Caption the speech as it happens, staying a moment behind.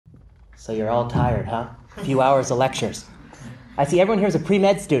So you're all tired, huh? A few hours of lectures. I see everyone here is a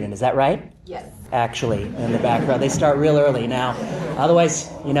pre-med student, is that right? Yes. Actually, in the background. They start real early now.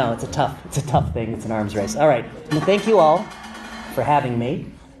 Otherwise, it's a tough thing. It's an arms race. All right. Well, thank you all for having me.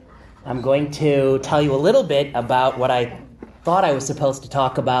 I'm going to tell you a little bit about what I thought I was supposed to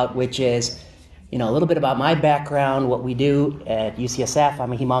talk about, which is, a little bit about my background, what we do at UCSF.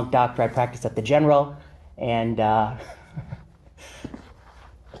 I'm a hem-onc doctor. I practice at the General, and I'll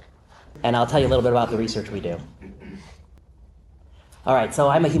tell you a little bit about the research we do. All right, so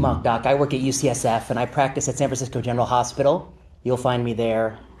I'm a hem-onc doc. I work at UCSF, and I practice at San Francisco General Hospital. You'll find me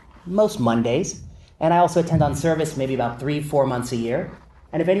there most Mondays. And I also attend on service maybe about 3-4 months a year.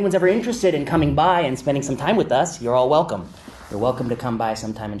 And if anyone's ever interested in coming by and spending some time with us, you're all welcome. You're welcome to come by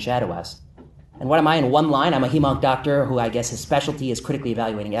sometime and shadow us. And what am I in one line? I'm a hem-onc doctor who I guess his specialty is critically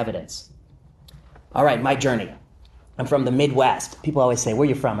evaluating evidence. All right, my journey. I'm from the Midwest. People always say, where are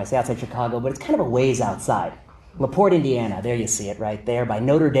you from? I say outside Chicago, but it's kind of a ways outside. LaPorte, Indiana. There you see it right there by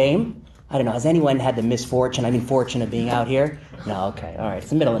Notre Dame. I don't know, has anyone had the fortune of being out here? No, okay, all right, it's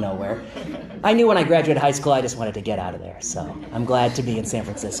the middle of nowhere. I knew when I graduated high school I just wanted to get out of there, so I'm glad to be in San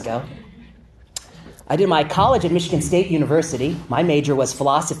Francisco. I did my college at Michigan State University. My major was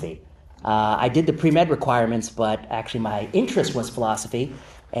philosophy. I did the pre-med requirements, but actually my interest was philosophy,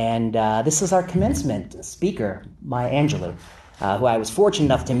 and this is our commencement speaker, Maya Angelou, who I was fortunate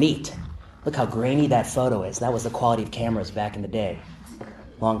enough to meet. Look how grainy that photo is. That was the quality of cameras back in the day,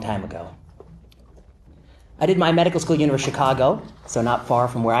 long time ago. I did my medical school at University of Chicago, so not far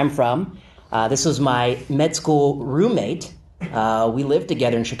from where I'm from. This was my med school roommate. We lived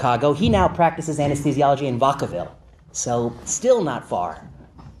together in Chicago. He now practices anesthesiology in Vacaville, so still not far.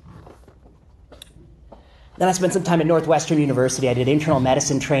 Then I spent some time at Northwestern University. I did internal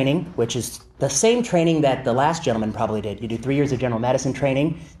medicine training, which is the same training that the last gentleman probably did. You do 3 years of general medicine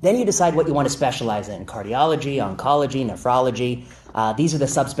training. Then you decide what you want to specialize in: cardiology, oncology, nephrology. These are the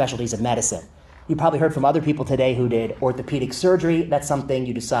subspecialties of medicine. You probably heard from other people today who did orthopedic surgery. That's something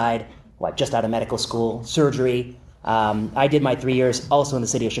you decide, just out of medical school, surgery. I did my 3 years also in the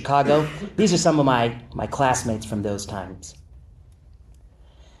city of Chicago. These are some of my classmates from those times.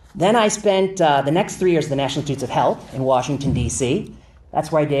 Then I spent the next 3 years at the National Institutes of Health in Washington, D.C.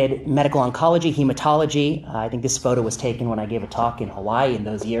 That's where I did medical oncology, hematology. I think this photo was taken when I gave a talk in Hawaii in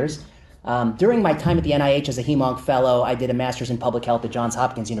those years. During my time at the NIH as a hem-onc fellow, I did a master's in public health at Johns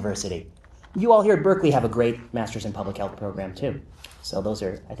Hopkins University. You all here at Berkeley have a great master's in public health program too. So those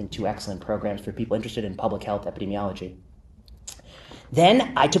are, I think, 2 excellent programs for people interested in public health epidemiology.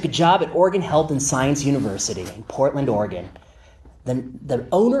 Then I took a job at Oregon Health and Science University in Portland, Oregon. The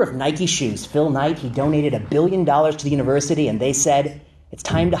owner of Nike shoes, Phil Knight, he donated $1 billion to the university, and they said, it's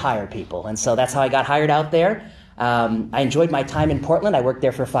time to hire people. And so that's how I got hired out there. I enjoyed my time in Portland. I worked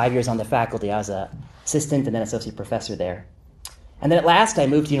there for 5 years on the faculty. I was an assistant and then associate professor there. And then at last, I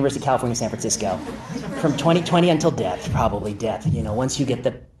moved to the University of California, San Francisco. From 2020 until death, probably death. Once you get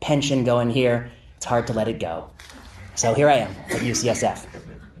the pension going here, it's hard to let it go. So here I am at UCSF.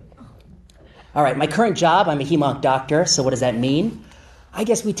 All right, my current job, I'm a hem-onc doctor, so what does that mean? I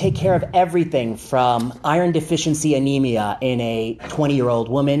guess we take care of everything from iron deficiency anemia in a 20-year-old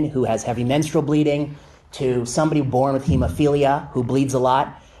woman who has heavy menstrual bleeding, to somebody born with hemophilia who bleeds a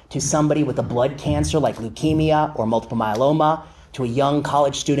lot, to somebody with a blood cancer like leukemia or multiple myeloma, to a young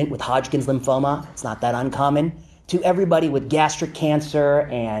college student with Hodgkin's lymphoma, it's not that uncommon, to everybody with gastric cancer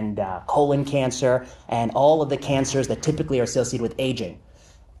and colon cancer and all of the cancers that typically are associated with aging.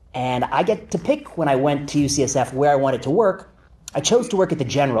 And I get to pick when I went to UCSF where I wanted to work. I chose to work at the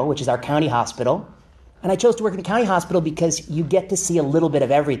General, which is our county hospital. And I chose to work at the county hospital because you get to see a little bit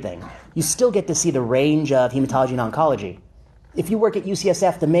of everything. You still get to see the range of hematology and oncology. If you work at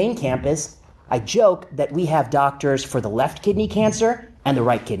UCSF, the main campus, I joke that we have doctors for the left kidney cancer and the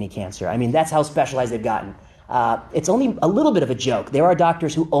right kidney cancer. I mean, that's how specialized they've gotten. It's only a little bit of a joke. There are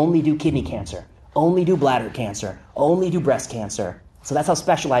doctors who only do kidney cancer, only do bladder cancer, only do breast cancer. So that's how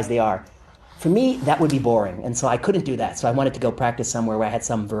specialized they are. For me, that would be boring, and so I couldn't do that. So I wanted to go practice somewhere where I had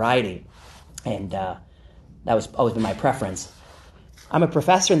some variety, and that was always been my preference. I'm a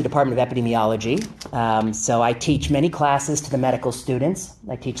professor in the Department of Epidemiology, so I teach many classes to the medical students.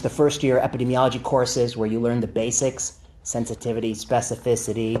 I teach the first-year epidemiology courses where you learn the basics, sensitivity,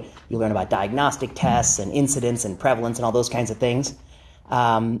 specificity. You learn about diagnostic tests and incidence and prevalence and all those kinds of things.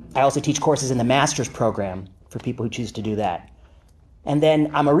 I also teach courses in the master's program for people who choose to do that. And then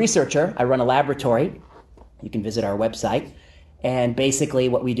I'm a researcher. I run a laboratory. You can visit our website. And basically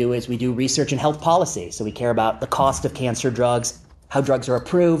what we do is we do research in health policy. So we care about the cost of cancer drugs, how drugs are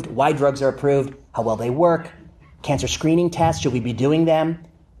approved, why drugs are approved, how well they work, cancer screening tests, should we be doing them,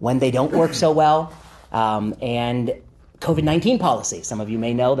 when they don't work so well, and COVID-19 policy. Some of you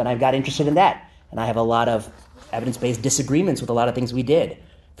may know that I've got interested in that, and I have a lot of evidence-based disagreements with a lot of things we did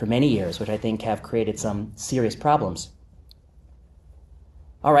for many years, which I think have created some serious problems.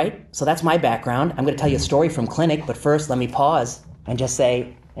 All right, so that's my background. I'm going to tell you a story from clinic, but first let me pause and just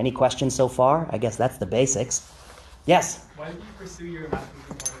say, any questions so far? I guess that's the basics. Yes? Why did you pursue your master's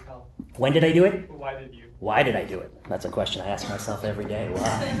in public health? When did I do it? Why did you? Why did I do it? That's a question I ask myself every day.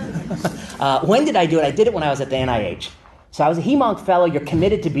 Why? When did I do it? I did it when I was at the NIH. So I was a HEMONC fellow. You're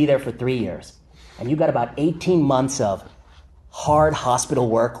committed to be there for 3 years. And you got about 18 months of hard hospital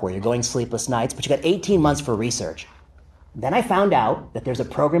work where you're going sleepless nights, but you got 18 months for research. Then I found out that there's a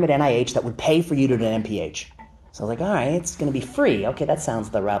program at NIH that would pay for you to do an MPH. So I was like, all right, it's going to be free. Okay, that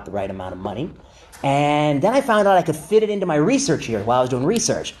sounds the right amount of money. And then I found out I could fit it into my research year while I was doing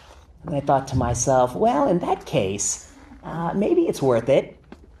research. And I thought to myself, well, in that case, maybe it's worth it.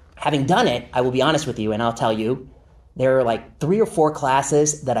 Having done it, I will be honest with you, and I'll tell you, there are like 3 or 4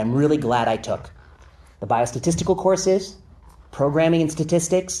 classes that I'm really glad I took. The biostatistical courses, programming in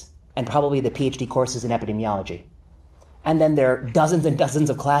statistics, and probably the PhD courses in epidemiology. And then there are dozens and dozens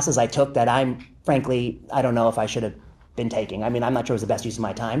of classes I took that frankly, I don't know if I should have been taking. I mean, I'm not sure it was the best use of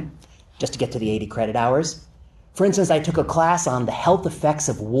my time, just to get to the 80 credit hours. For instance, I took a class on the health effects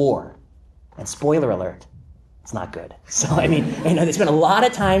of war. And spoiler alert, it's not good. So, I mean, they spent a lot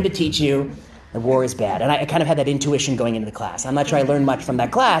of time to teach you that war is bad. And I kind of had that intuition going into the class. I'm not sure I learned much from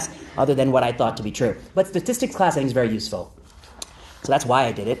that class other than what I thought to be true. But statistics class, I think, is very useful. So that's why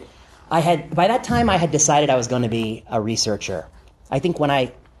I did it. By that time, I had decided I was going to be a researcher. I think when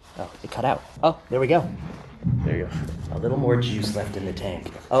it cut out. Oh, there we go. There you go. A little more juice left in the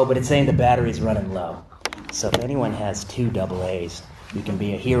tank. Oh, but it's saying the battery's running low. So if anyone has 2 AA's, you can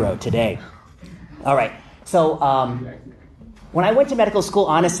be a hero today. All right. So when I went to medical school,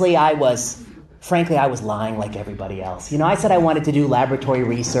 honestly, I was lying like everybody else. I said I wanted to do laboratory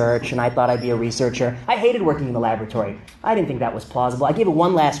research, and I thought I'd be a researcher. I hated working in the laboratory. I didn't think that was plausible. I gave it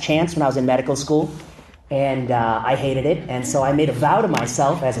one last chance when I was in medical school, and I hated it. And so I made a vow to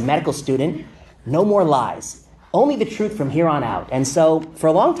myself as a medical student, no more lies, only the truth from here on out. And so for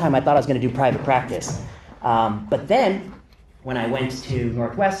a long time, I thought I was going to do private practice. But then when I went to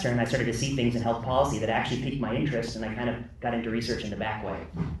Northwestern, I started to see things in health policy that actually piqued my interest, and I kind of got into research in the back way.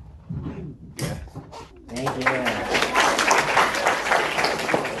 Thank you.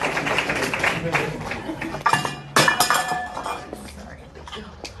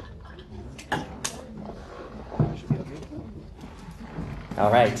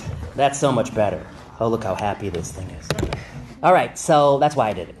 All right, that's so much better. Oh, look how happy this thing is. All right, so that's why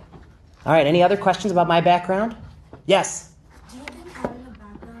I did it. All right, any other questions about my background? Yes? Do you think having a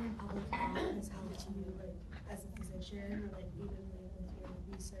background in public health has helped you, as a physician, or even with your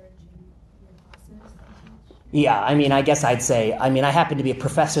research and your classes? Yeah, I guess I'd say, I happen to be a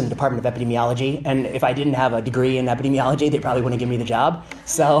professor in the Department of Epidemiology, and if I didn't have a degree in epidemiology, they probably wouldn't give me the job.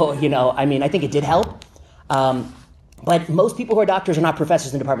 So, I think it did help. But most people who are doctors are not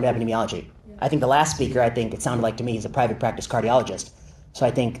professors in the Department of Epidemiology. I think the last speaker, it sounded like to me, is a private practice cardiologist. So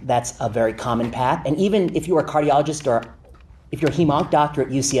I think that's a very common path. And even if you're a cardiologist or if you're a HEMONC doctor at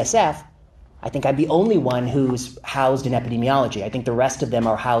UCSF, I think I'm the only one who's housed in epidemiology. I think the rest of them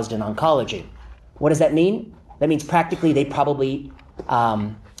are housed in oncology. What does that mean? That means practically they probably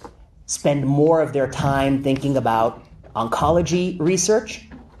spend more of their time thinking about oncology research.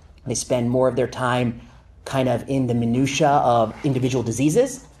 They spend more of their time kind of in the minutia of individual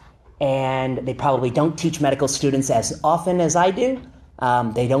diseases. And they probably don't teach medical students as often as I do.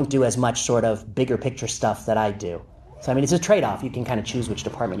 They don't do as much sort of bigger picture stuff that I do. So, it's a trade-off. You can kind of choose which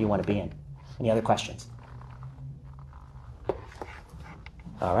department you want to be in. Any other questions?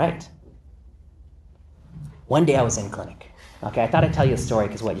 All right. One day I was in clinic. Okay, I thought I'd tell you a story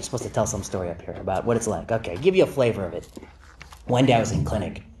because you're supposed to tell some story up here about what it's like. Okay, give you a flavor of it. One day I was in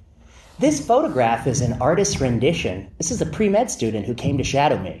clinic. This photograph is an artist's rendition. This is a pre-med student who came to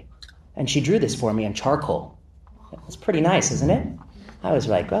shadow me. And she drew this for me in charcoal. It's pretty nice, isn't it? I was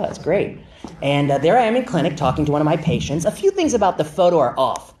like, oh, that's great. And there I am in clinic talking to one of my patients. A few things about the photo are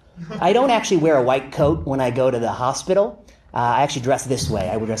off. I don't actually wear a white coat when I go to the hospital. I actually dress this way.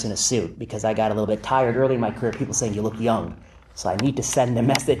 I would dress in a suit because I got a little bit tired early in my career, people saying you look young. So I need to send a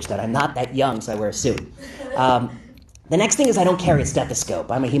message that I'm not that young, so I wear a suit. The next thing is I don't carry a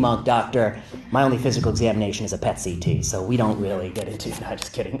stethoscope. I'm a HEMONC doctor. My only physical examination is a PET CT, so we don't really get into it. No,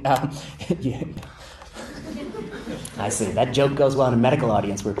 just kidding. Yeah. I see. That joke goes well in a medical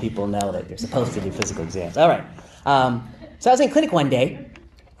audience where people know that you're supposed to do physical exams. All right. So I was in clinic one day,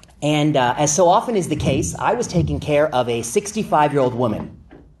 and as so often is the case, I was taking care of a 65-year-old woman.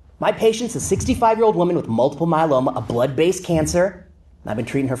 My patient's a 65-year-old woman with multiple myeloma, a blood-based cancer, and I've been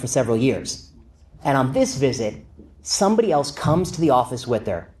treating her for several years. And on this visit, somebody else comes to the office with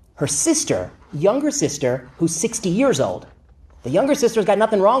her. Her sister, younger sister, who's 60 years old. The younger sister's got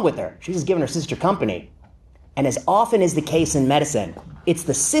nothing wrong with her. She's just giving her sister company. And as often is the case in medicine, it's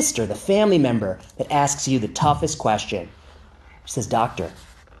the sister, the family member, that asks you the toughest question. She says, "Doctor,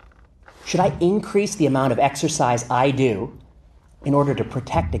 should I increase the amount of exercise I do in order to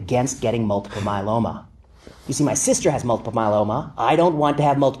protect against getting multiple myeloma? You see, my sister has multiple myeloma. I don't want to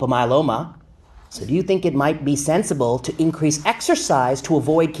have multiple myeloma. So do you think it might be sensible to increase exercise to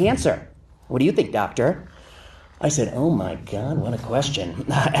avoid cancer? What do you think, doctor?" I said, "Oh my God, what a question.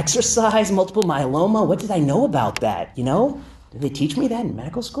 Exercise, multiple myeloma, what did I know about that, you know? Did they teach me that in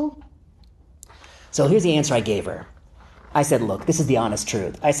medical school?" So here's the answer I gave her. I said, "Look, this is the honest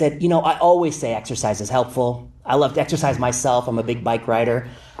truth." I said, I always say exercise is helpful. I love to exercise myself. I'm a big bike rider.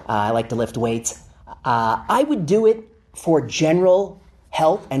 I like to lift weights. I would do it for general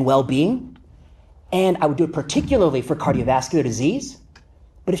health and well-being, and I would do it particularly for cardiovascular disease.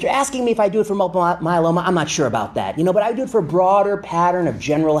 But if you're asking me if I do it for multiple myeloma, I'm not sure about that. But I would do it for a broader pattern of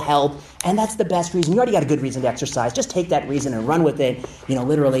general health, and that's the best reason. You already got a good reason to exercise. Just take that reason and run with it,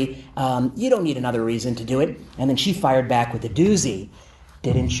 literally. You don't need another reason to do it. And then she fired back with a doozy.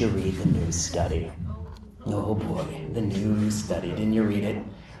 "Didn't you read the news study?" Oh boy, the news study. Didn't you read it?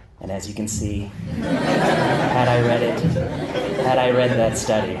 And as you can see, had I read that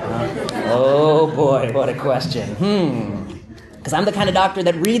study, huh? Oh boy, what a question. Because I'm the kind of doctor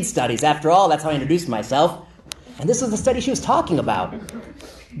that reads studies. After all, that's how I introduced myself. And this was the study she was talking about.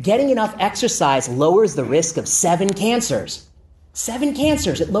 Getting enough exercise lowers the risk of 7 cancers. 7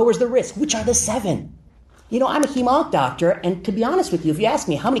 cancers, it lowers the risk. Which are the 7? I'm a hem-onc doctor, and to be honest with you, if you ask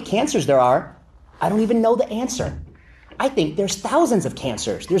me how many cancers there are, I don't even know the answer. I think there's thousands of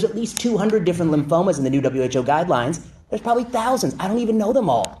cancers. There's at least 200 different lymphomas in the new WHO guidelines. There's probably thousands. I don't even know them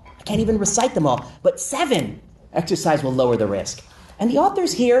all. I can't even recite them all. But 7, exercise will lower the risk. And the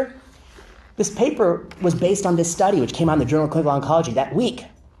authors here, this paper was based on this study, which came out in the Journal of Clinical Oncology that week.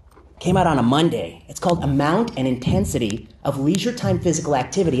 Came out on a Monday. It's called Amount and Intensity of Leisure Time Physical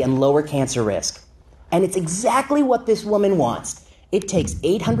Activity and Lower Cancer Risk. And it's exactly what this woman wants. It takes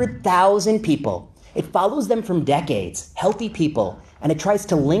 800,000 people. It follows them from decades, healthy people, and it tries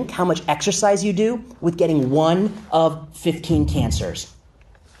to link how much exercise you do with getting 1 of 15 cancers.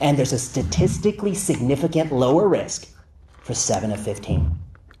 And there's a statistically significant lower risk for 7 of 15.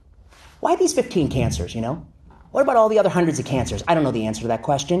 Why these 15 cancers, What about all the other hundreds of cancers? I don't know the answer to that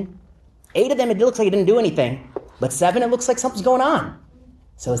question. 8 of them, it looks like it didn't do anything. But 7, it looks like something's going on.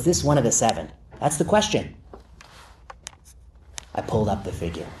 So is this one of the 7? That's the question. I pulled up the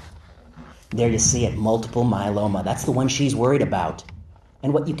figure. There you see it, multiple myeloma. That's the one she's worried about.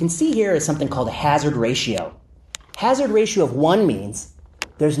 And what you can see here is something called a hazard ratio. Hazard ratio of 1 means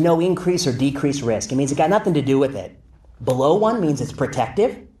there's no increase or decrease risk. It means it got nothing to do with it. Below 1 means it's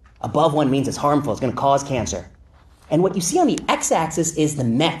protective. Above 1 means it's harmful. It's going to cause cancer. And what you see on the x-axis is the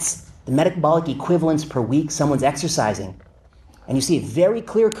METs, the metabolic equivalents per week someone's exercising. And you see a very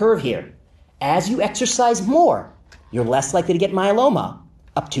clear curve here. As you exercise more, you're less likely to get myeloma,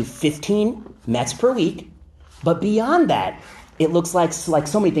 up to 15 METs per week. But beyond that, it looks like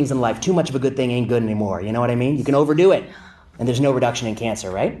so many things in life, too much of a good thing ain't good anymore. You know what I mean? You can overdo it, and there's no reduction in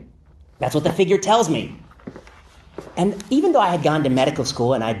cancer, right? That's what the figure tells me. And even though I had gone to medical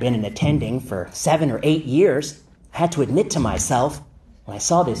school and I'd been an attending for 7 or 8 years, I had to admit to myself, when I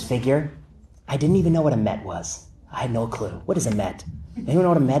saw this figure, I didn't even know what a MET was. I had no clue. What is a MET? Anyone know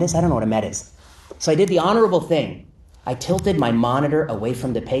what a MET is? I don't know what a MET is. So I did the honorable thing. I tilted my monitor away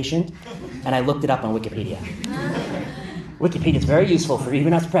from the patient, and I looked it up on Wikipedia. Wikipedia is very useful for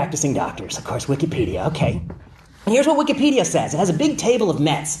even us practicing doctors. Of course, Wikipedia, okay. And here's what Wikipedia says. It has a big table of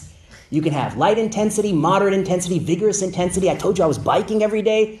METs. You can have light intensity, moderate intensity, vigorous intensity. I told you I was biking every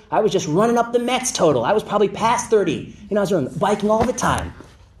day. I was just running up the METs total. I was probably past 30. I was biking all the time,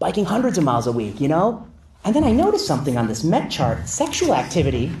 biking hundreds of miles a week, And then I noticed something on this MET chart. Sexual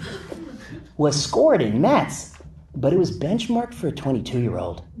activity was scored in METs, but it was benchmarked for a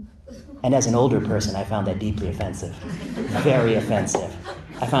 22-year-old. And as an older person, I found that deeply offensive. Very offensive.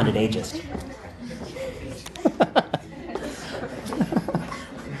 I found it ageist.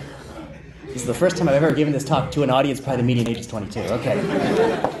 This is the first time I've ever given this talk to an audience, probably the median age is 22. Okay.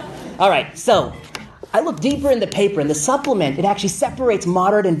 All right, so I looked deeper in the paper. In the supplement, it actually separates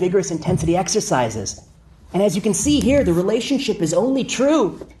moderate and vigorous intensity exercises. And as you can see here, the relationship is only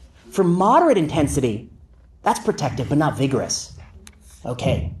true for moderate intensity. That's protective, but not vigorous.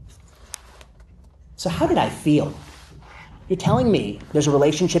 Okay. So how did I feel? You're telling me there's a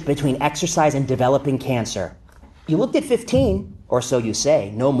relationship between exercise and developing cancer. You looked at 15, or so you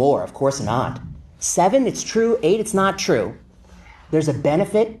say, no more, of course not. 7, it's true, 8, it's not true. There's a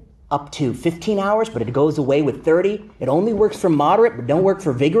benefit up to 15 hours, but it goes away with 30. It only works for moderate, but don't work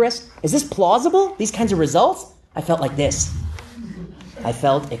for vigorous. Is this plausible, these kinds of results? I felt like this. I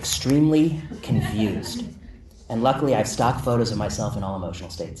felt extremely confused. And luckily, I have stock photos of myself in all emotional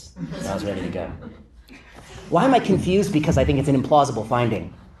states. So I was ready to go. Why am I confused? Because I think it's an implausible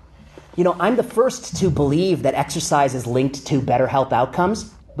finding. You know, I'm the first to believe that exercise is linked to better health outcomes,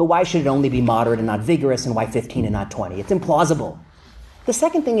 but why should it only be moderate and not vigorous, and why 15 and not 20? It's implausible. The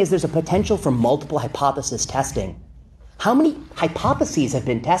second thing is there's a potential for multiple hypothesis testing. How many hypotheses have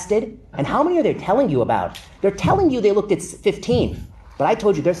been tested, and how many are they telling you about? They're telling you they looked at 15, but I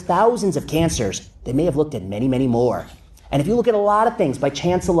told you there's thousands of cancers. They may have looked at many, many more. And if you look at a lot of things by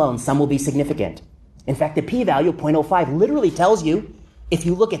chance alone, some will be significant. In fact, the p-value of 0.05 literally tells you if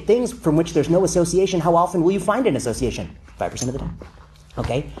you look at things from which there's no association, how often will you find an association? 5% of the time.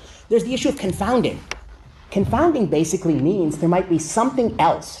 Okay? There's the issue of confounding. Confounding basically means there might be something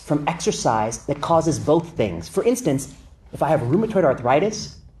else from exercise that causes both things. For instance, if I have rheumatoid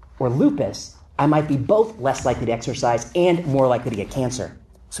arthritis or lupus, I might be both less likely to exercise and more likely to get cancer.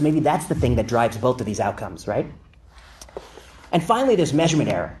 So maybe that's the thing that drives both of these outcomes, right? And finally, there's measurement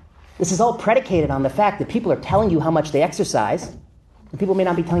error. This is all predicated on the fact that people are telling you how much they exercise, and people may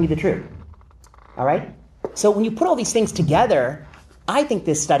not be telling you the truth. All right? So when you put all these things together, I think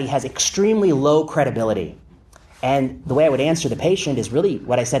this study has extremely low credibility. And the way I would answer the patient is really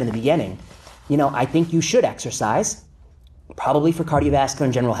what I said in the beginning. You know, I think you should exercise, probably for cardiovascular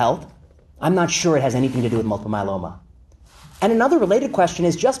and general health. I'm not sure it has anything to do with multiple myeloma. And another related question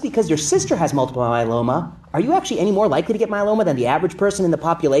is, just because your sister has multiple myeloma, are you actually any more likely to get myeloma than the average person in the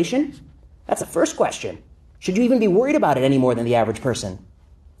population? That's the first question. Should you even be worried about it any more than the average person?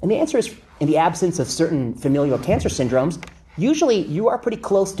 And the answer is, in the absence of certain familial cancer syndromes, usually you are pretty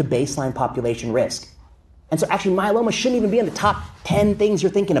close to baseline population risk. And so actually myeloma shouldn't even be in the top 10 things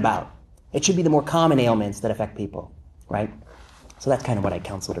you're thinking about. It should be the more common ailments that affect people, right? So that's kind of what I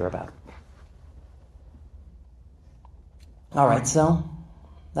counseled her about. All right, so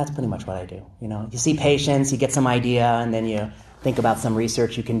that's pretty much what I do. You know, you see patients, you get some idea, and then you think about some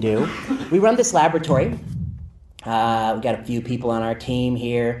research you can do. We run this laboratory. We've got a few people on our team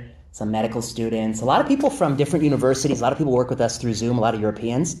here, some medical students, a lot of people from different universities. A lot of people work with us through Zoom, a lot of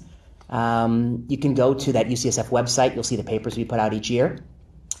Europeans. You can go to that UCSF website. You'll see the papers we put out each year.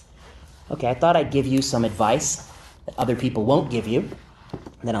 Okay, I thought I'd give you some advice that other people won't give you.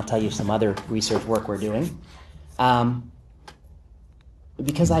 And then I'll tell you some other research work we're doing.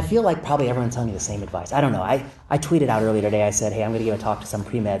 Because I feel like probably everyone's telling me the same advice. I don't know. I tweeted out earlier today, I said, hey, I'm going to give a talk to some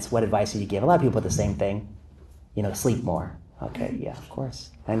pre-meds. What advice would you give? A lot of people put the same thing. You know, sleep more. Okay, yeah, of course.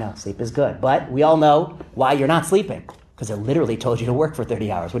 I know, sleep is good. But we all know why you're not sleeping. Because they literally told you to work for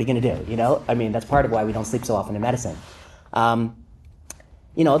 30 hours. What are you going to do? You know, I mean, that's part of why we don't sleep so often in medicine.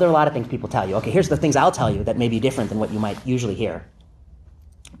 You know, there are a lot of things people tell you. Okay, here's the things I'll tell you that may be different than what you might usually hear.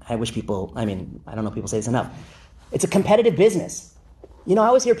 I wish people, I don't know if people say this enough. It's a competitive business. You know, I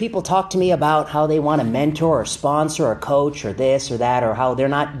always hear people talk to me about how they want a mentor or sponsor or coach or this or that, or how they're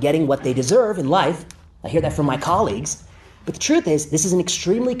not getting what they deserve in life. I hear that from my colleagues. But the truth is, this is an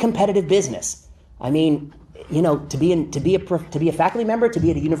extremely competitive business. I mean, you know, to be a faculty member, to be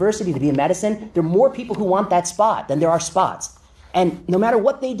at a university, to be in medicine, there are more people who want that spot than there are spots. And no matter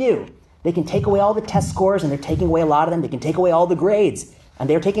what they do, they can take away all the test scores, and they're taking away a lot of them. They can take away all the grades, and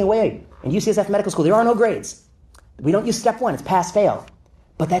they're taking away. In UCSF Medical School, there are no grades. We don't use step 1, it's pass-fail.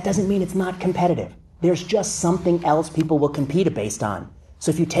 But that doesn't mean it's not competitive. There's just something else people will compete based on. So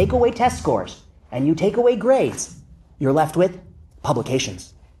if you take away test scores and you take away grades, you're left with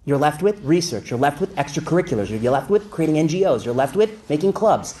publications. You're left with research. You're left with extracurriculars. You're left with creating NGOs. You're left with making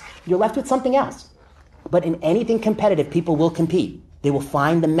clubs. You're left with something else. But in anything competitive, people will compete. They will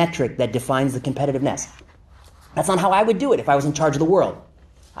find the metric that defines the competitiveness. That's not how I would do it if I was in charge of the world.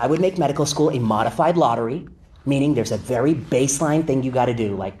 I would make medical school a modified lottery, meaning there's a very baseline thing you got to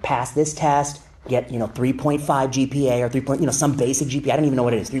do, like pass this test, get 3.5 GPA or 3 some basic GPA. I don't even know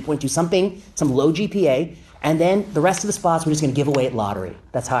what it is, 3.2 something, some low GPA, and then the rest of the spots we're just going to give away at lottery.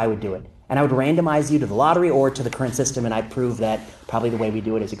 That's how I would do it. And I would randomize you to the lottery or to the current system, and I prove that probably the way we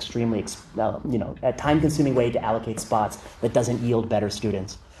do it is extremely, a time-consuming way to allocate spots that doesn't yield better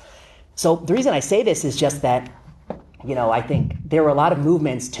students. So the reason I say this is just that, I think there were a lot of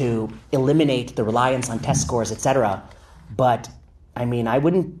movements to eliminate the reliance on test scores, etc. But I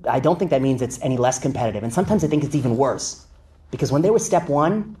don't think that means it's any less competitive. And sometimes I think it's even worse. Because when they were step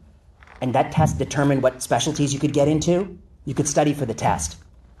 1, and that test determined what specialties you could get into, You could study for the test.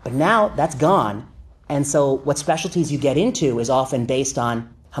 But now that's gone. And so what specialties you get into is often based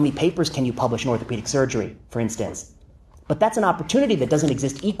on how many papers can you publish in orthopedic surgery, for instance. But that's an opportunity that doesn't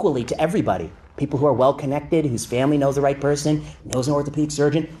exist equally to everybody. People who are well-connected, whose family knows the right person, knows an orthopedic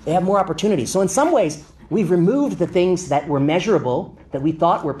surgeon, they have more opportunities. So in some ways, we've removed the things that were measurable, that we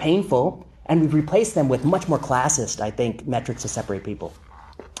thought were painful, and we've replaced them with much more classist, I think, metrics to separate people.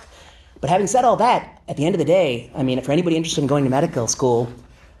 But having said all that, at the end of the day, I mean, for anybody interested in going to medical school,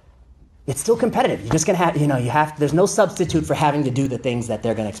 it's still competitive. You're just going to have, there's no substitute for having to do the things that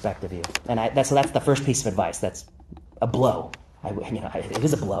they're going to expect of you. And so that's the first piece of advice. That's a blow. It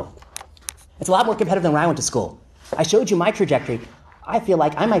is a blow. It's a lot more competitive than when I went to school. I showed you my trajectory. I feel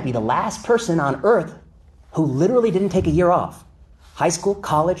like I might be the last person on earth who literally didn't take a year off. High school,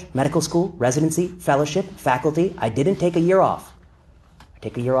 college, medical school, residency, fellowship, faculty, I didn't take a year off. I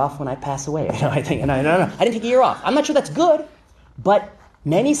take a year off when I pass away. I didn't take a year off. I'm not sure that's good, but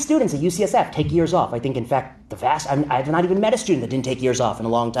many students at UCSF take years off. I think, in fact, I've not even met a student that didn't take years off in a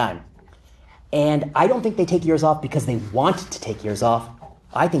long time. And I don't think they take years off because they want to take years off.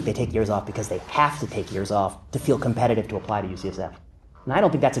 I think they take years off because they have to take years off to feel competitive to apply to UCSF. And I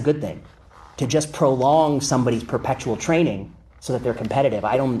don't think that's a good thing. To just prolong somebody's perpetual training so that they're competitive,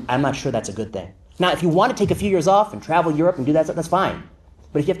 I'm not sure that's a good thing. Now, if you want to take a few years off and travel Europe and do that stuff, that's fine.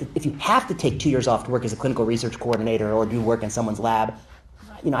 But if you have to take 2 years off to work as a clinical research coordinator or do work in someone's lab,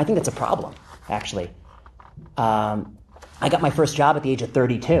 I think that's a problem, actually. I got my first job at the age of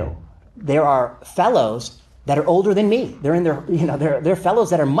 32. There are fellows that are older than me. They're in their, there are fellows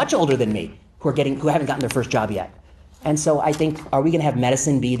that are much older than me who haven't gotten their first job yet. And so I think, are we going to have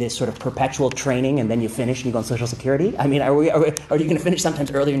medicine be this sort of perpetual training and then you finish and you go on Social Security? I mean, are you going to finish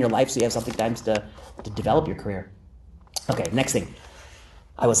sometimes earlier in your life so you have sometimes to develop your career? Okay, next thing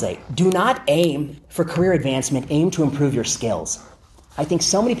I will say, do not aim for career advancement, aim to improve your skills. I think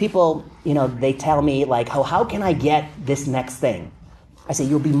so many people, they tell me like, how can I get this next thing? I say,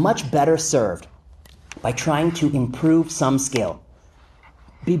 you'll be much better served by trying to improve some skill.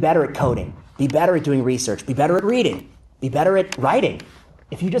 Be better at coding. Be better at doing research. Be better at reading. Be better at writing.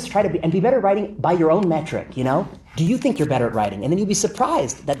 If you just try to be better at writing by your own metric, Do you think you're better at writing? And then you'll be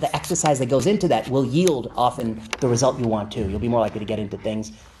surprised that the exercise that goes into that will yield often the result you want to. You'll be more likely to get into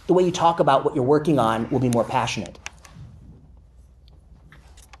things. The way you talk about what you're working on will be more passionate.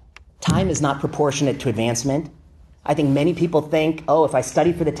 Time is not proportionate to advancement. I think many people think, if I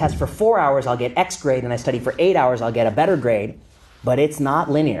study for the test for 4 hours, I'll get X grade, and I study for 8 hours, I'll get a better grade. But it's not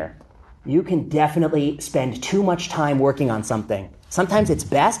linear. You can definitely spend too much time working on something. Sometimes it's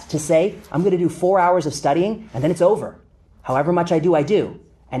best to say, I'm going to do 4 hours of studying, and then it's over. However much I do, I do.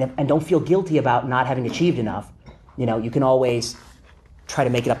 And don't feel guilty about not having achieved enough. You can always try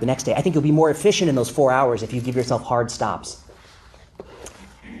to make it up the next day. I think you'll be more efficient in those 4 hours if you give yourself hard stops.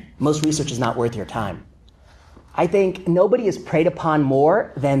 Most research is not worth your time. I think nobody is preyed upon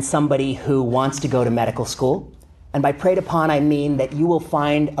more than somebody who wants to go to medical school. And by preyed upon, I mean that you will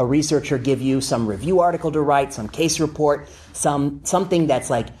find a researcher give you some review article to write, some case report, something that's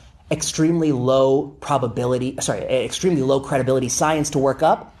like extremely low credibility science to work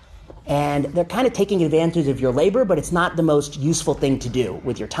up. And they're kind of taking advantage of your labor, but it's not the most useful thing to do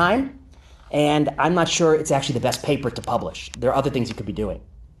with your time. And I'm not sure it's actually the best paper to publish. There are other things you could be doing.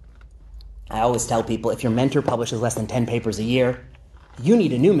 I always tell people, if your mentor publishes less than 10 papers a year, you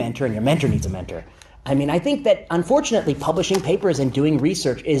need a new mentor and your mentor needs a mentor. I mean, I think that, unfortunately, publishing papers and doing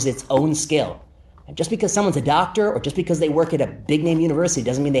research is its own skill. And just because someone's a doctor or just because they work at a big-name university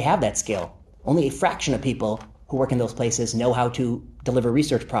doesn't mean they have that skill. Only a fraction of people who work in those places know how to deliver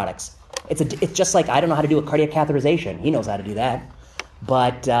research products. It's just like I don't know how to do a cardiac catheterization. He knows how to do that.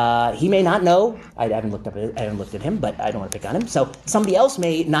 But he may not know. I haven't looked at him, but I don't want to pick on him. So somebody else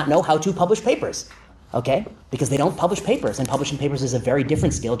may not know how to publish papers, okay? Because they don't publish papers, and publishing papers is a very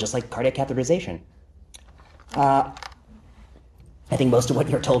different skill, just like cardiac catheterization. I think most of what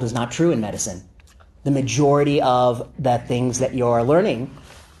you're told is not true in medicine. The majority of the things that you're learning,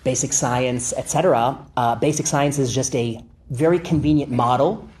 basic science, etc., basic science is just a very convenient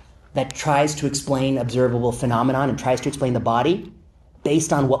model that tries to explain observable phenomenon and tries to explain the body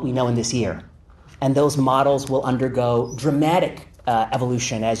based on what we know in this year. And those models will undergo dramatic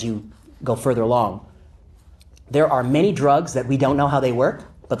evolution as you go further along. There are many drugs that we don't know how they work,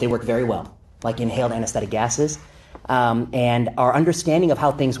 but they work very well, like inhaled anesthetic gases. And our understanding of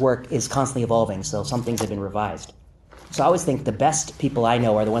how things work is constantly evolving, so some things have been revised. So I always think the best people I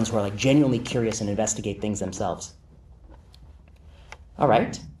know are the ones who are like genuinely curious and investigate things themselves. All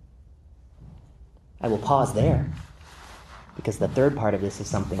right. I will pause there, because the third part of this is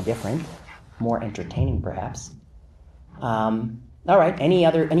something different, more entertaining perhaps. All right,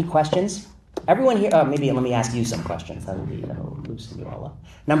 any questions? Everyone here, maybe let me ask you some questions. That'll loosen you all up.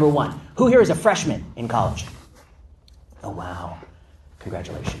 Number one, who here is a freshman in college? Oh, wow.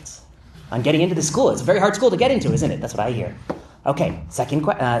 Congratulations on getting into the school. It's a very hard school to get into, isn't it? That's what I hear. Okay, second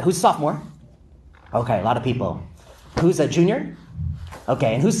question. Who's a sophomore? Okay, a lot of people. Who's a junior?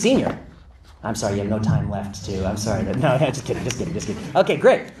 Okay, and who's senior? I'm sorry, you have no time left to. I'm sorry. No, just kidding. Okay,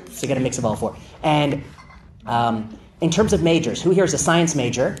 great. So you got a mix of all four. And in terms of majors, who here is a science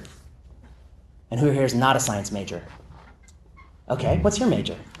major? And who here is not a science major? Okay, what's your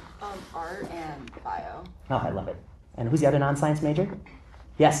major? Art and bio. Oh, I love it. And who's the other non-science major?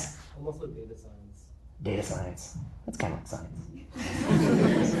 Yes? I'm also data science. Data science. That's kind of like science.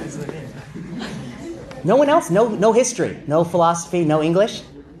 No one else? No history? No philosophy? No English?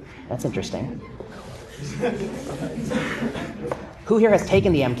 That's interesting. Who here has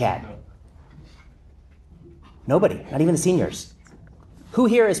taken the MCAT? Nobody, not even the seniors. Who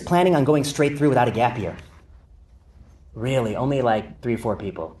here is planning on going straight through without a gap year? Really, only like 3 or 4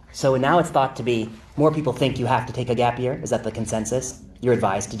 people. So now it's thought to be, more people think you have to take a gap year. Is that the consensus? You're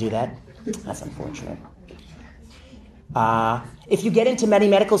advised to do that? That's unfortunate. If you get into many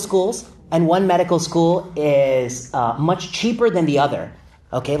medical schools, and one medical school is much cheaper than the other,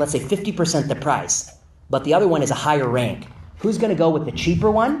 okay, let's say 50% the price, but the other one is a higher rank, who's going to go with the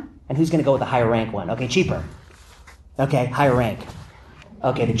cheaper one, and who's going to go with the higher rank one? Okay, cheaper. Okay, higher rank.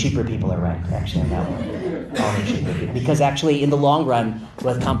 Okay, the cheaper people are right, actually, on that one. All the cheaper people. Because actually, in the long run,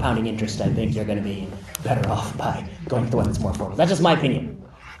 with compounding interest, I think you're going to be better off by going with the one that's more affordable. That's just my opinion.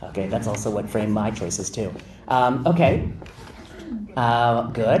 Okay, that's also what framed my choices, too. Okay,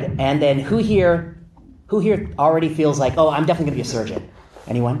 good. And then who here already feels like, oh, I'm definitely going to be a surgeon?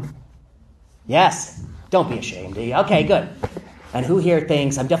 Anyone? Yes. Don't be ashamed. Okay, good. And who here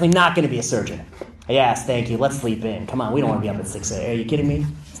thinks, I'm definitely not going to be a surgeon? Yes, thank you. Let's sleep in. Come on, we don't want to be up at 6 a.m. Are you kidding me?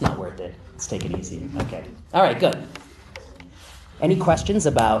 It's not worth it. Let's take it easy. Okay. All right, good. Any questions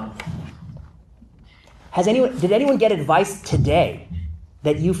about... Did anyone get advice today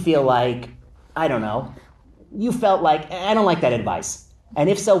that you feel like, I don't know, you felt like, I don't like that advice? And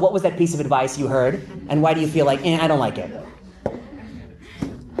if so, what was that piece of advice you heard? And why do you feel like, I don't like it?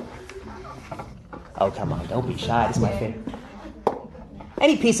 Oh, come on, don't be shy. This is my favorite.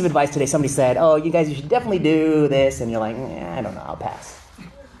 Any piece of advice today, somebody said, oh, you guys, you should definitely do this, and you're like, I don't know, I'll pass.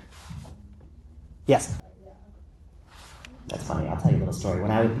 Yes? That's funny. I'll tell you a little story.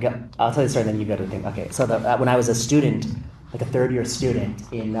 I'll tell you a story, then you go to the thing. Okay, so when I was a student, like a third-year student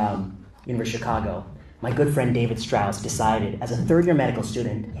in University of Chicago, my good friend David Strauss decided, as a third-year medical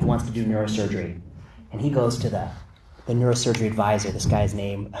student, he wants to do neurosurgery. And he goes to the neurosurgery advisor, this guy's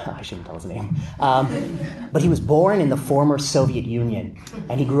name, I shouldn't tell his name, but he was born in the former Soviet Union,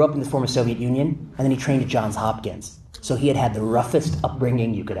 and he grew up in the former Soviet Union, and then he trained at Johns Hopkins. So he had the roughest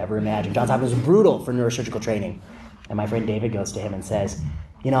upbringing you could ever imagine. Johns Hopkins was brutal for neurosurgical training. And my friend David goes to him and says,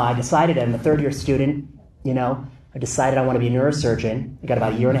 I decided, I'm a third-year student, I decided I want to be a neurosurgeon. I got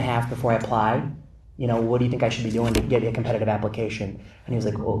about a year and a half before I applied. What do you think I should be doing to get a competitive application? And he was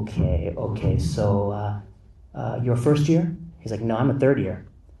like, okay, so... your first year? He's like, no, I'm a third year.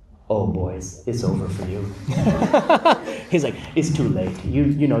 Oh, boys, it's over for you. He's like, it's too late. You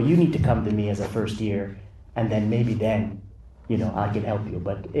need to come to me as a first year, and then maybe then, I can help you.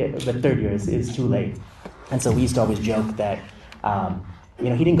 But third year is too late. And so we used to always joke that,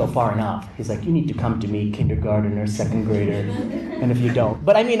 he didn't go far enough. He's like, you need to come to me, kindergarten or second grader, and if you don't.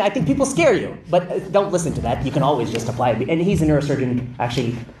 But I think people scare you. But don't listen to that. You can always just apply. And he's a neurosurgeon,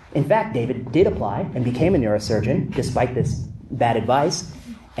 actually. In fact, David did apply and became a neurosurgeon, despite this bad advice.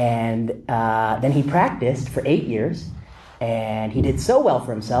 And then he practiced for 8 years, and he did so well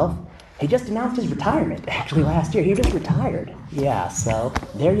for himself, he just announced his retirement, actually, last year. He just retired. Yeah, so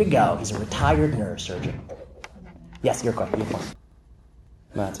there you go. He's a retired neurosurgeon. Yes, your question.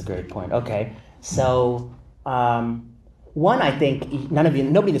 No, that's a great point. Okay, so one, I think nobody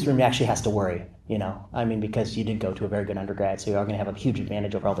in this room actually has to worry. Because you did go to a very good undergrad, so you are going to have a huge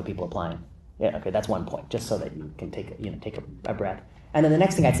advantage over all the people applying. Yeah, okay, that's one point, just so that you can take a breath. And then the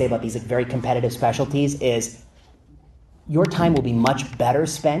next thing I'd say about these very competitive specialties is your time will be much better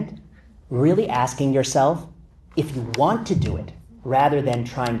spent really asking yourself if you want to do it rather than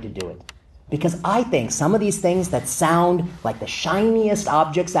trying to do it. Because I think some of these things that sound like the shiniest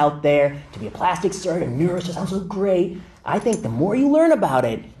objects out there, to be a plastic surgeon, a neurosurgeon, sounds so great, I think the more you learn about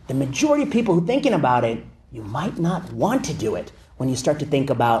it, the majority of people who are thinking about it, you might not want to do it when you start to think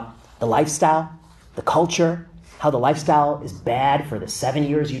about the lifestyle, the culture, how the lifestyle is bad for the 7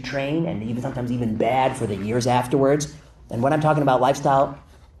 years you train, and even sometimes even bad for the years afterwards. And when I'm talking about lifestyle,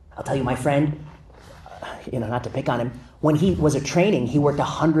 I'll tell you, my friend, not to pick on him, when he was at training, he worked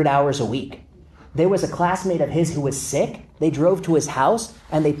 100 hours a week. There was a classmate of his who was sick. They drove to his house,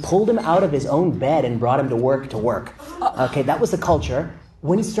 and they pulled him out of his own bed and brought him to work. Okay, that was the culture.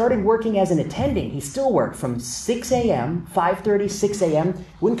 When he started working as an attending, he still worked from 6 a.m., 5:30, 6 a.m.,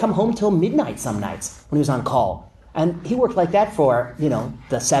 wouldn't come home till midnight some nights when he was on call. And he worked like that for,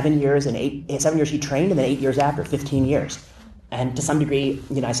 the 7 years he trained, and then 8 years after, 15 years. And to some degree,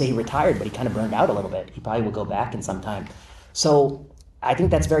 I say he retired, but he kind of burned out a little bit. He probably will go back in some time. So I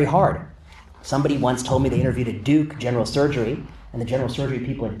think that's very hard. Somebody once told me they interviewed at Duke General Surgery, and the general surgery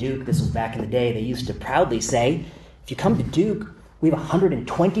people at Duke, this was back in the day, they used to proudly say, if you come to Duke, we have a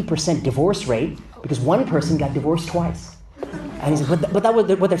 120% divorce rate because one person got divorced twice. And he said, but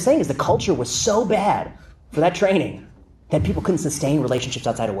what they're saying is the culture was so bad for that training that people couldn't sustain relationships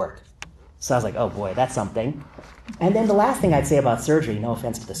outside of work. So I was like, oh boy, that's something. And then the last thing I'd say about surgery, no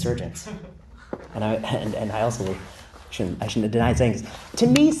offense to the surgeons, and I also shouldn't have denied saying this. To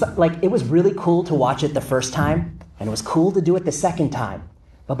me, it was really cool to watch it the first time, and it was cool to do it the second time.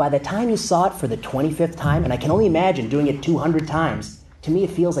 But by the time you saw it for the 25th time, and I can only imagine doing it 200 times, to me it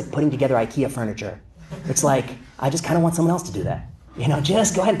feels like putting together IKEA furniture. It's like, I just kind of want someone else to do that.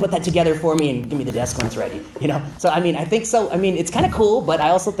 Just go ahead and put that together for me and give me the desk when it's ready. So I think so. It's kind of cool, but I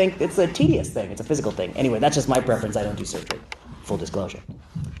also think it's a tedious thing. It's a physical thing. Anyway, that's just my preference. I don't do surgery. Full disclosure.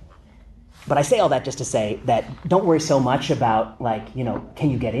 But I say all that just to say that don't worry so much about, can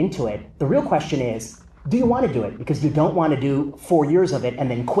you get into it? The real question is, do you want to do it? Because you don't want to do 4 years of it and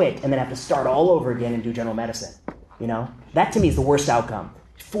then quit and then have to start all over again and do general medicine. That to me is the worst outcome.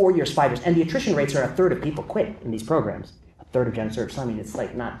 4 years, 5 years. And the attrition rates are a third of people quit in these programs. A third of gen surg. So it's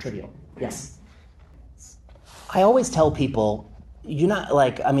not trivial. Yes. I always tell people,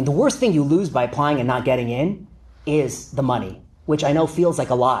 the worst thing you lose by applying and not getting in is the money, which I know feels like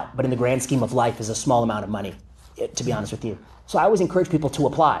a lot, but in the grand scheme of life is a small amount of money, to be honest with you. So I always encourage people to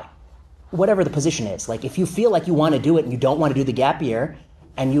apply, whatever the position is. If you feel like you want to do it and you don't want to do the gap year,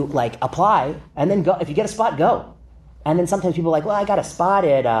 and you apply, and then go. If you get a spot, go. And then sometimes people are like, well, I got a spot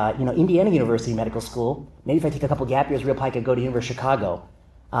at Indiana University Medical School. Maybe if I take a couple gap years, reapply, I could go to University of Chicago.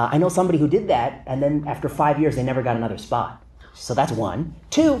 I know somebody who did that, and then after 5 years, they never got another spot. So that's one.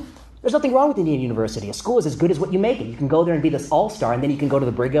 Two, there's nothing wrong with Indiana University. A school is as good as what you make it. You can go there and be this all-star, and then you can go to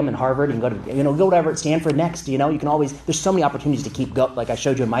the Brigham and Harvard, and go to go whatever at Stanford next. You can always. There's so many opportunities to keep go. Like I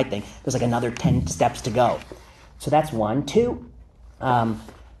showed you in my thing, there's another 10 steps to go. So that's one. Two.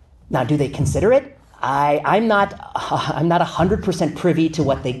 Now, do they consider it? I'm not 100% privy to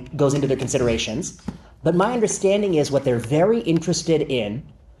what goes into their considerations, but my understanding is what they're very interested in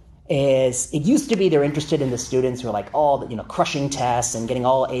is, it used to be they're interested in the students who are all the, crushing tests and getting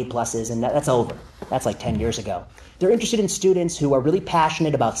all A pluses, and that's over. That's 10 years ago. They're interested in students who are really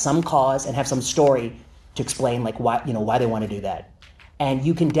passionate about some cause and have some story to explain why they want to do that. And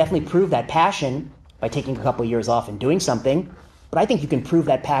you can definitely prove that passion by taking a couple of years off and doing something, but I think you can prove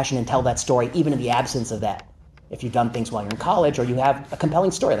that passion and tell that story even in the absence of that. If you've done things while you're in college, or you have a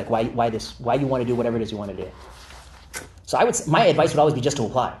compelling story, why you want to do whatever it is you want to do. So my advice would always be just to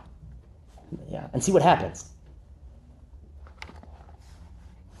apply. Yeah, and see what happens.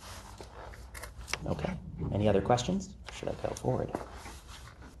 Okay. Any other questions? Should I go forward?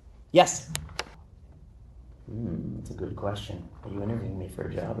 Yes. That's a good question. Are you interviewing me for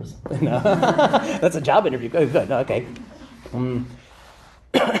a job or something? No. That's a job interview. Good. No, okay.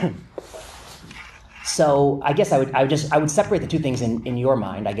 So I guess I would separate the two things in your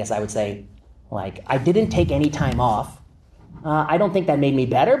mind. I guess I would say, I didn't take any time off. I don't think that made me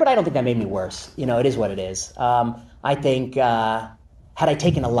better, but I don't think that made me worse. It is what it is. I think had I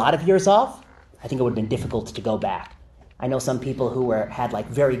taken a lot of years off, I think it would have been difficult to go back. I know some people who had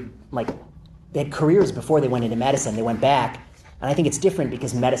they had careers before they went into medicine. They went back, and I think it's different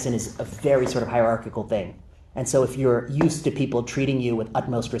because medicine is a very sort of hierarchical thing. And so if you're used to people treating you with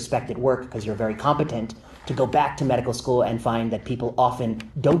utmost respect at work because you're very competent, to go back to medical school and find that people often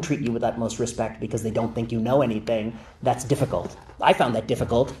don't treat you with utmost respect because they don't think you know anything, that's difficult. I found that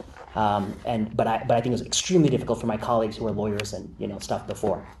difficult, but I think it was extremely difficult for my colleagues who were lawyers and stuff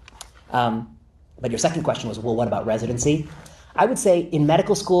before. But your second question was, well, what about residency? I would say in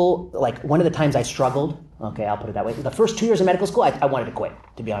medical school, one of the times I struggled, okay, I'll put it that way. The first 2 years of medical school, I wanted to quit,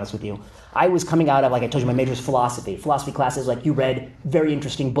 to be honest with you. I was coming out of, I told you, my major was philosophy. Philosophy classes, you read very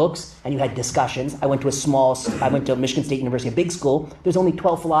interesting books and you had discussions. I went to Michigan State University, a big school. There's only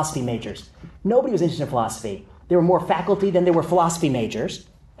 12 philosophy majors. Nobody was interested in philosophy. There were more faculty than there were philosophy majors.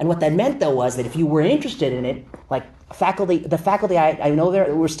 And what that meant, though, was that if you were interested in it, the faculty I know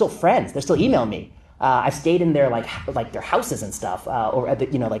there were still friends. They're still emailing me. I've stayed in their their houses and stuff, or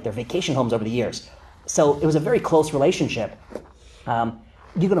their vacation homes over the years. So it was a very close relationship.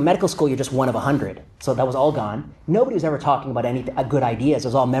 You go to medical school, you're just one of 100. So that was all gone. Nobody was ever talking about any good ideas. It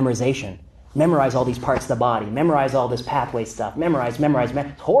was all memorization. Memorize all these parts of the body. Memorize all this pathway stuff. Memorize.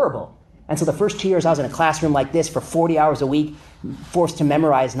 It's horrible. And so the first 2 years I was in a classroom like this for 40 hours a week, forced to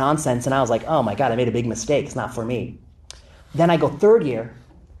memorize nonsense. And I was like, oh my God, I made a big mistake. It's not for me. Then I go third year,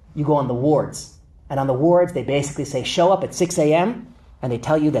 you go on the wards. And on the wards, they basically say, show up at 6 a.m. and they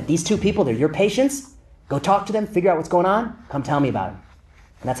tell you that these two people, they're your patients. Go talk to them, figure out what's going on, come tell me about it.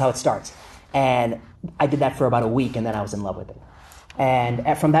 And that's how it starts. And I did that for about a week, and then I was in love with it.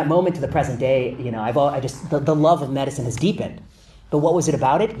 And from that moment to the present day, the love of medicine has deepened. But what was it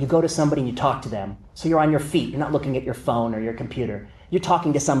about it? You go to somebody and you talk to them. So you're on your feet. You're not looking at your phone or your computer. You're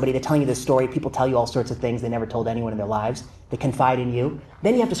talking to somebody. They're telling you this story. People tell you all sorts of things they never told anyone in their lives. They confide in you.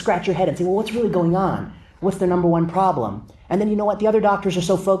 Then you have to scratch your head and say, well, what's really going on? What's their number one problem? And then you know what? The other doctors are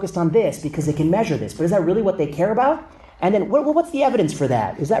so focused on this because they can measure this. But is that really what they care about? And then what's the evidence for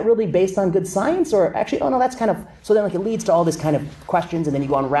that? Is that really based on good science? Or actually, oh no, that's kind of... So then it leads to all this kind of questions, and then you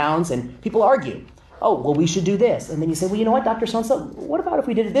go on rounds and people argue. Oh, well, we should do this. And then you say, well, you know what, Dr. So-and-so, what about if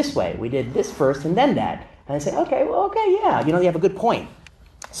we did it this way? We did this first and then that. And I say, okay, yeah. You have a good point.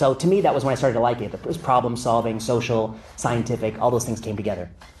 So to me, that was when I started to like it. It was problem solving, social, scientific, all those things came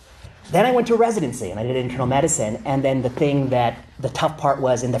together. Then I went to residency and I did internal medicine. And then the tough part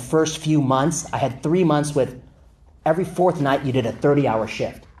was in the first few months, I had 3 months with every fourth night you did a 30-hour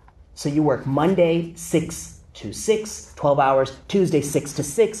shift. So you work Monday 6 to 6, 12 hours, Tuesday 6 to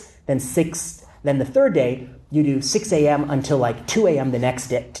 6, then the third day you do 6 a.m. until like 2 a.m. the next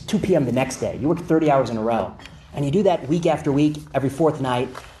day, 2 p.m. the next day. You work 30 hours in a row. And you do that week after week, every fourth night.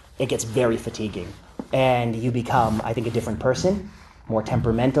 It gets very fatiguing. And you become, I think, a different person, more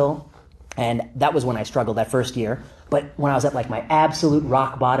temperamental. And that was when I struggled that first year. But when I was at like my absolute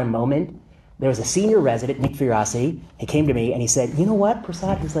rock bottom moment, there was a senior resident, Nick Fiorassi. He came to me and he said, you know what,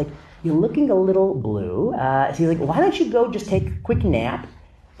 Prasad? He's like, you're looking a little blue. So he's like, why don't you go just take a quick nap?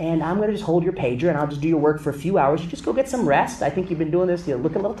 And I'm going to just hold your pager and I'll just do your work for a few hours. You just go get some rest. I think you've been doing this. You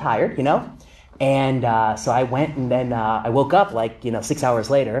look a little tired, And so I went and then I woke up 6 hours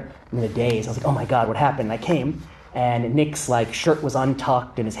later in the daze. I was like, oh my God, what happened? And I came and Nick's shirt was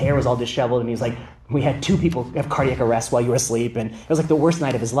untucked and his hair was all disheveled. And he was like, we had 2 people have cardiac arrest while you were asleep. And it was like the worst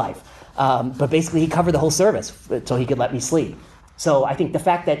night of his life. But basically he covered the whole service so he could let me sleep. So I think the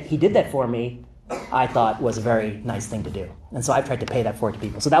fact that he did that for me, I thought was a very nice thing to do. And so I've tried to pay that forward to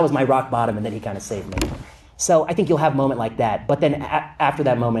people. So that was my rock bottom, and then he kind of saved me. So I think you'll have a moment like that. But then after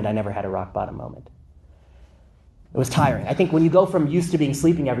that moment, I never had a rock bottom moment. It was tiring. I think when you go from used to being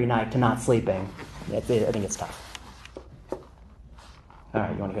sleeping every night to not sleeping, I think it's tough. All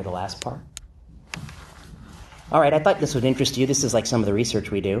right, you want to hear the last part? All right, I thought this would interest you. This is like some of the research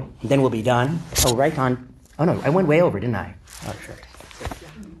we do. Then we'll be done. Oh, right on. Oh, no, I went way over, didn't I? Oh, sure.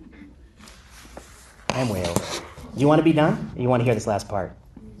 I'm way over. Do you want to be done? Or you want to hear this last part?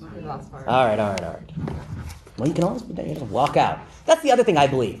 The last part. All right. Well, you can always be done. You can walk out. That's the other thing I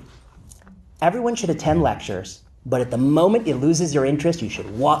believe. Everyone should attend lectures, but at the moment it loses your interest, you should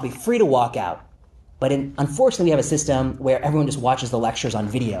be free to walk out. But unfortunately, we have a system where everyone just watches the lectures on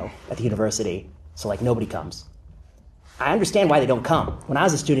video at the university, so nobody comes. I understand why they don't come. When I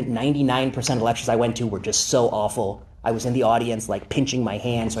was a student, 99% of the lectures I went to were just so awful. I was in the audience pinching my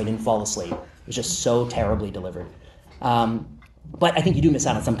hand so I didn't fall asleep. It was just so terribly delivered. But I think you do miss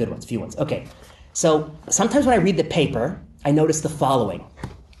out on some good ones, few ones. Okay, so sometimes when I read the paper, I notice the following.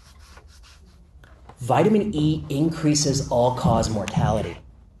 Vitamin E increases all-cause mortality.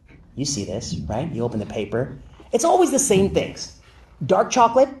 You see this, right? You open the paper. It's always the same things. Dark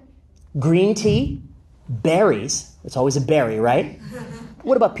chocolate, green tea, berries. It's always a berry, right?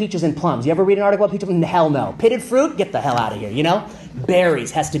 What about peaches and plums? You ever read an article about peaches and plums? Hell no. Pitted fruit? Get the hell out of here,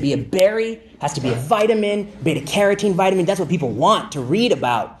 Berries. Has to be a berry, has to be a vitamin, beta-carotene vitamin. That's what people want to read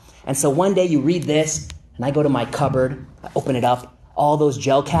about. And so one day you read this, and I go to my cupboard, I open it up, all those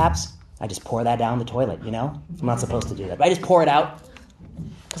gel caps, I just pour that down the toilet, I'm not supposed to do that. But I just pour it out,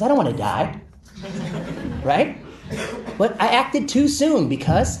 because I don't want to die, right? But I acted too soon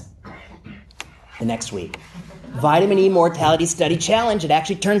because the next week, Vitamin E Mortality Study Challenge, it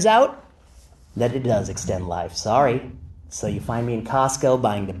actually turns out that it does extend life. Sorry. So you find me in Costco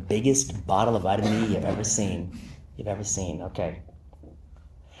buying the biggest bottle of vitamin E you've ever seen. Okay.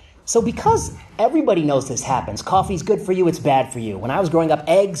 So because everybody knows this happens, coffee's good for you, it's bad for you. When I was growing up,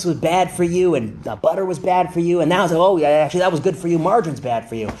 eggs was bad for you, and butter was bad for you, and now it's actually that was good for you, margarine's bad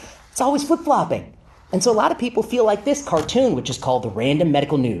for you. It's always flip-flopping. And so a lot of people feel like this cartoon, which is called the Random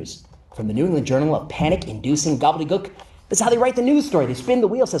Medical News, from the New England Journal of Panic-Inducing Gobbledygook This is how they write the news story. They spin the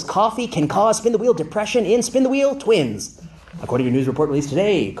wheel, says coffee can cause, spin the wheel, depression in, spin the wheel, twins. According to a news report released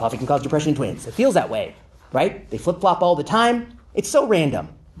today, coffee can cause depression in twins. It feels that way, right? They flip-flop all the time. It's so random.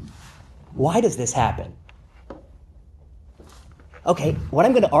 Why does this happen? Okay, what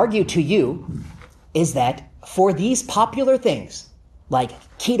I'm going to argue to you is that for these popular things, like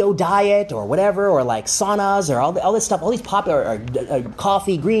keto diet or whatever, or like saunas or all this stuff, all these popular,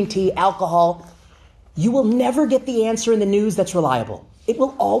 coffee, green tea, alcohol, you will never get the answer in the news that's reliable. It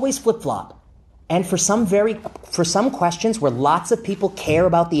will always flip-flop. And for some questions where lots of people care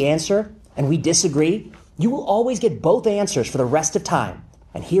about the answer and we disagree, you will always get both answers for the rest of time.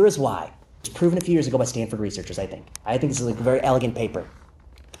 And here is why. It was proven a few years ago by Stanford researchers, I think. I think this is a very elegant paper.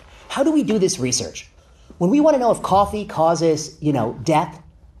 How do we do this research? When we want to know if coffee causes, death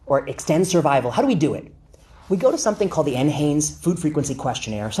or extends survival, how do we do it? We go to something called the NHANES Food Frequency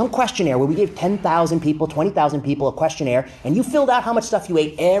Questionnaire, some questionnaire where we gave 10,000 people, 20,000 people a questionnaire, and you filled out how much stuff you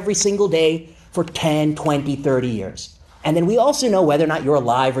ate every single day for 10, 20, 30 years. And then we also know whether or not you're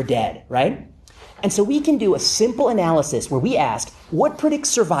alive or dead, right? And so we can do a simple analysis where we ask, what predicts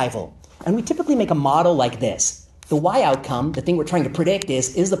survival? And we typically make a model like this. The Y outcome, the thing we're trying to predict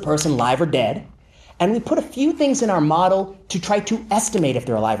is the person alive or dead? And we put a few things in our model to try to estimate if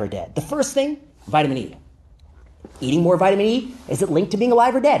they're alive or dead. The first thing, vitamin E. Eating more vitamin E, is it linked to being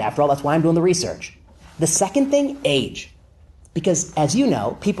alive or dead? After all, that's why I'm doing the research. The second thing, age. Because as you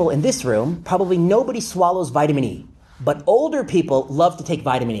know, people in this room, probably nobody swallows vitamin E. But older people love to take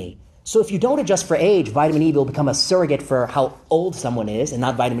vitamin E. So if you don't adjust for age, vitamin E will become a surrogate for how old someone is and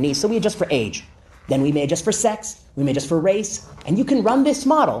not vitamin E. So we adjust for age. Then we may adjust for sex, we may adjust for race, and you can run this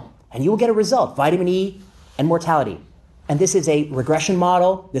model and you will get a result, vitamin E and mortality. And this is a regression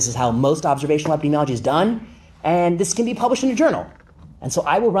model. This is how most observational epidemiology is done. And this can be published in a journal. And so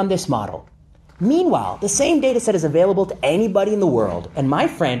I will run this model. Meanwhile, the same data set is available to anybody in the world. And my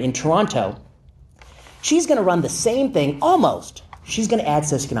friend in Toronto, she's going to run the same thing almost. She's going to add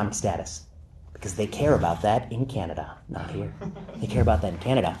socioeconomic status because they care about that in Canada, not here. They care about that in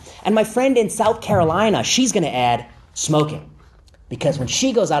Canada. And my friend in South Carolina, she's going to add smoking because when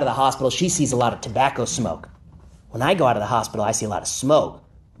she goes out of the hospital, she sees a lot of tobacco smoke. When I go out of the hospital, I see a lot of smoke,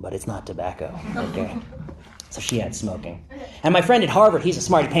 but it's not tobacco, okay? So she adds smoking. And my friend at Harvard, he's a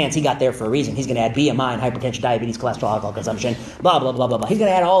smarty pants. He got there for a reason. He's going to add BMI and hypertension, diabetes, cholesterol, alcohol consumption, blah, blah, blah, blah, blah. He's going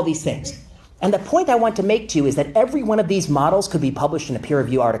to add all these things. And the point I want to make to you is that every one of these models could be published in a peer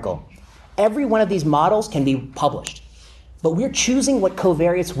review article. Every one of these models can be published. But we're choosing what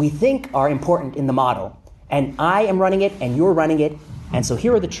covariates we think are important in the model. And I am running it, and you're running it. And so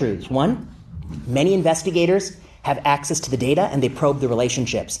here are the truths. One, many investigators have access to the data, and they probe the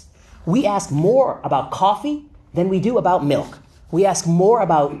relationships. We ask more about coffee than we do about milk. We ask more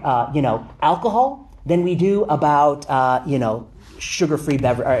about, alcohol than we do about, sugar-free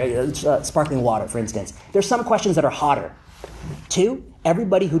beverage, sparkling water, for instance. There's some questions that are hotter. Two,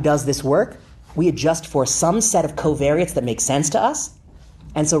 everybody who does this work, we adjust for some set of covariates that make sense to us.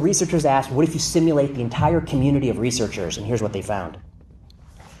 And so researchers asked, what if you simulate the entire community of researchers? And here's what they found.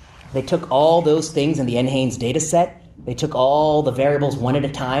 They took all those things in the NHANES data set. They took all the variables one at a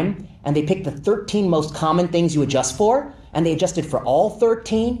time, and they picked the 13 most common things you adjust for, and they adjusted for all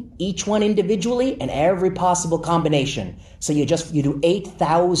 13, each one individually, and every possible combination. So you do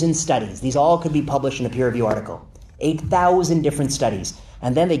 8,000 studies. These all could be published in a peer review article. 8,000 different studies.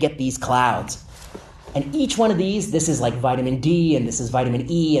 And then they get these clouds. And each one of these, this is like vitamin D, and this is vitamin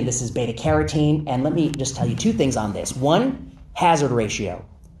E, and this is beta-carotene. And let me just tell you two things on this. One, hazard ratio.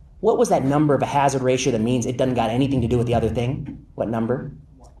 What was that number of a hazard ratio that means it doesn't got anything to do with the other thing? What number?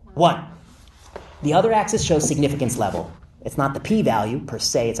 1. The other axis shows significance level. It's not the p-value per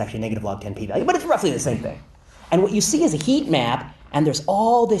se, it's actually negative log 10 p-value, but it's roughly the same thing. And what you see is a heat map, and there's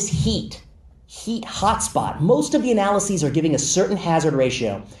all this heat hotspot. Most of the analyses are giving a certain hazard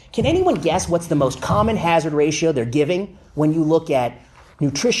ratio. Can anyone guess what's the most common hazard ratio they're giving when you look at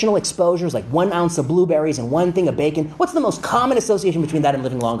nutritional exposures, like 1 ounce of blueberries and 1 thing of bacon? What's the most common association between that and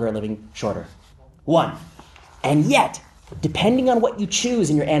living longer and living shorter? 1. And yet, depending on what you choose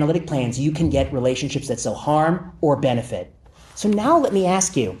in your analytic plans, you can get relationships that so harm or benefit. So now let me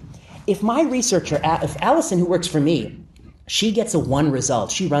ask you, if my researcher, if Allison, who works for me, she gets a 1 result,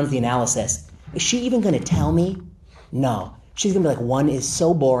 she runs the analysis, is she even going to tell me? No. She's going to be like, 1 is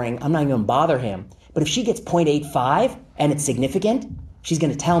so boring, I'm not even going to bother him. But if she gets 0.85 and it's significant, she's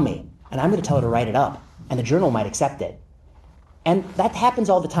going to tell me, and I'm going to tell her to write it up, and the journal might accept it. And that happens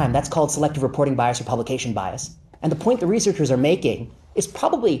all the time. That's called selective reporting bias or publication bias. And the point the researchers are making is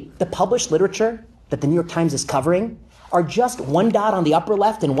probably the published literature that the New York Times is covering are just 1 dot on the upper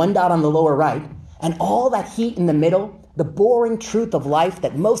left and 1 dot on the lower right, and all that heat in the middle, the boring truth of life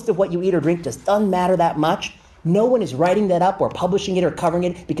that most of what you eat or drink just doesn't matter that much. No one is writing that up or publishing it or covering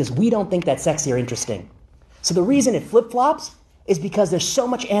it because we don't think that's sexy or interesting. So the reason it flip-flops is because there's so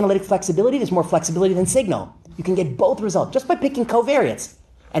much analytic flexibility, there's more flexibility than signal. You can get both results just by picking covariates.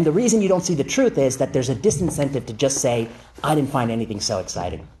 And the reason you don't see the truth is that there's a disincentive to just say, I didn't find anything so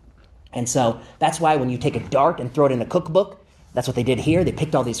exciting. And so that's why when you take a dart and throw it in a cookbook, that's what they did here. They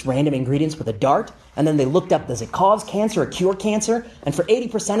picked all these random ingredients with a dart, and then they looked up, does it cause cancer or cure cancer? And for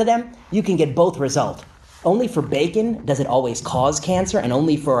 80% of them, you can get both results. Only for bacon does it always cause cancer, and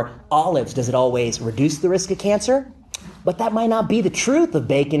only for olives does it always reduce the risk of cancer. But that might not be the truth of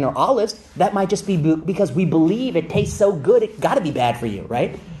bacon or olives. That might just be because we believe it tastes so good, it's got to be bad for you,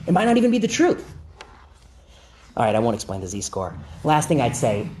 right? It might not even be the truth. All right, I won't explain the z-score. Last thing I'd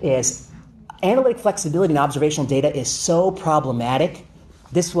say is analytic flexibility in observational data is so problematic.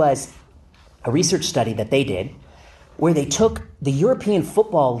 This was a research study that they did where they took the European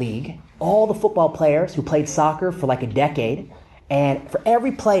Football League, all the football players who played soccer for like a decade, and for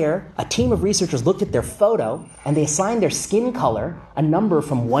every player, a team of researchers looked at their photo and they assigned their skin color a number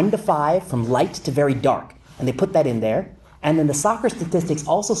from 1 to 5, from light to very dark. And they put that in there. And then the soccer statistics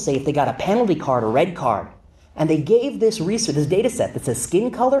also say if they got a penalty card or red card. And they gave this research, this data set that says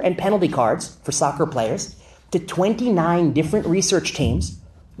skin color and penalty cards for soccer players to 29 different research teams,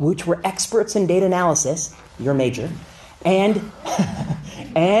 which were experts in data analysis, your major. And,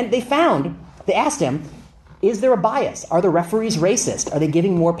 and they asked them, is there a bias? Are the referees racist? Are they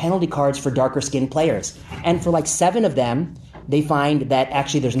giving more penalty cards for darker skinned players? And for like 7 of them, they find that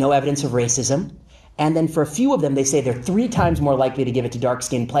actually there's no evidence of racism. And then for a few of them, they say they're 3 times more likely to give it to dark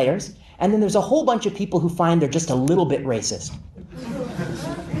skinned players. And then there's a whole bunch of people who find they're just a little bit racist.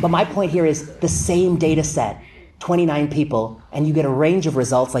 But my point here is the same data set, 29 people, and you get a range of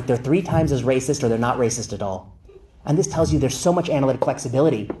results like they're 3 times as racist or they're not racist at all. And this tells you there's so much analytic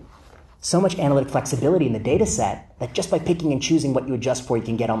flexibility in the data set that just by picking and choosing what you adjust for, you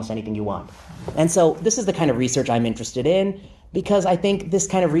can get almost anything you want. And so this is the kind of research I'm interested in because I think this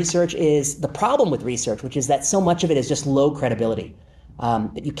kind of research is the problem with research, which is that so much of it is just low credibility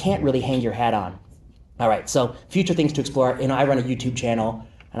that you can't really hang your hat on. All right, so future things to explore. I run a YouTube channel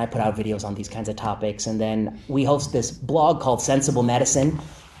and I put out videos on these kinds of topics. And then we host this blog called Sensible Medicine,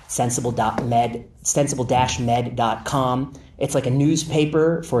 sensible-med.com. It's like a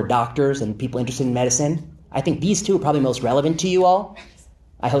newspaper for doctors and people interested in medicine. I think these 2 are probably most relevant to you all.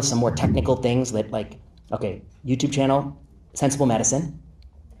 I host some more technical things that YouTube channel, Sensible Medicine.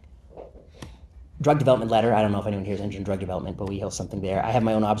 Drug development letter. I don't know if anyone here is interested in drug development, but we host something there. I have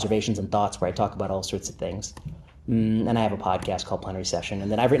my own observations and thoughts where I talk about all sorts of things. And I have a podcast called Plenary Session.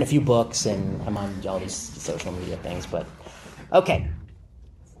 And then I've written a few books and I'm on all these social media things. But okay.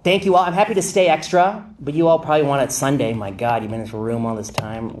 Thank you all. I'm happy to stay extra, but you all probably want it Sunday. My God, you've been in this room all this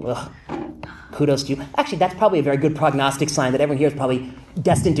time. Ugh. Kudos to you. Actually, that's probably a very good prognostic sign that everyone here is probably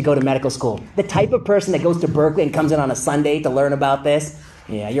destined to go to medical school. The type of person that goes to Berkeley and comes in on a Sunday to learn about this,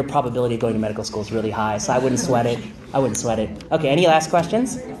 yeah, your probability of going to medical school is really high, so I wouldn't sweat it. Okay, any last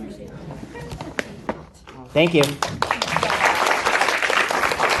questions? Thank you.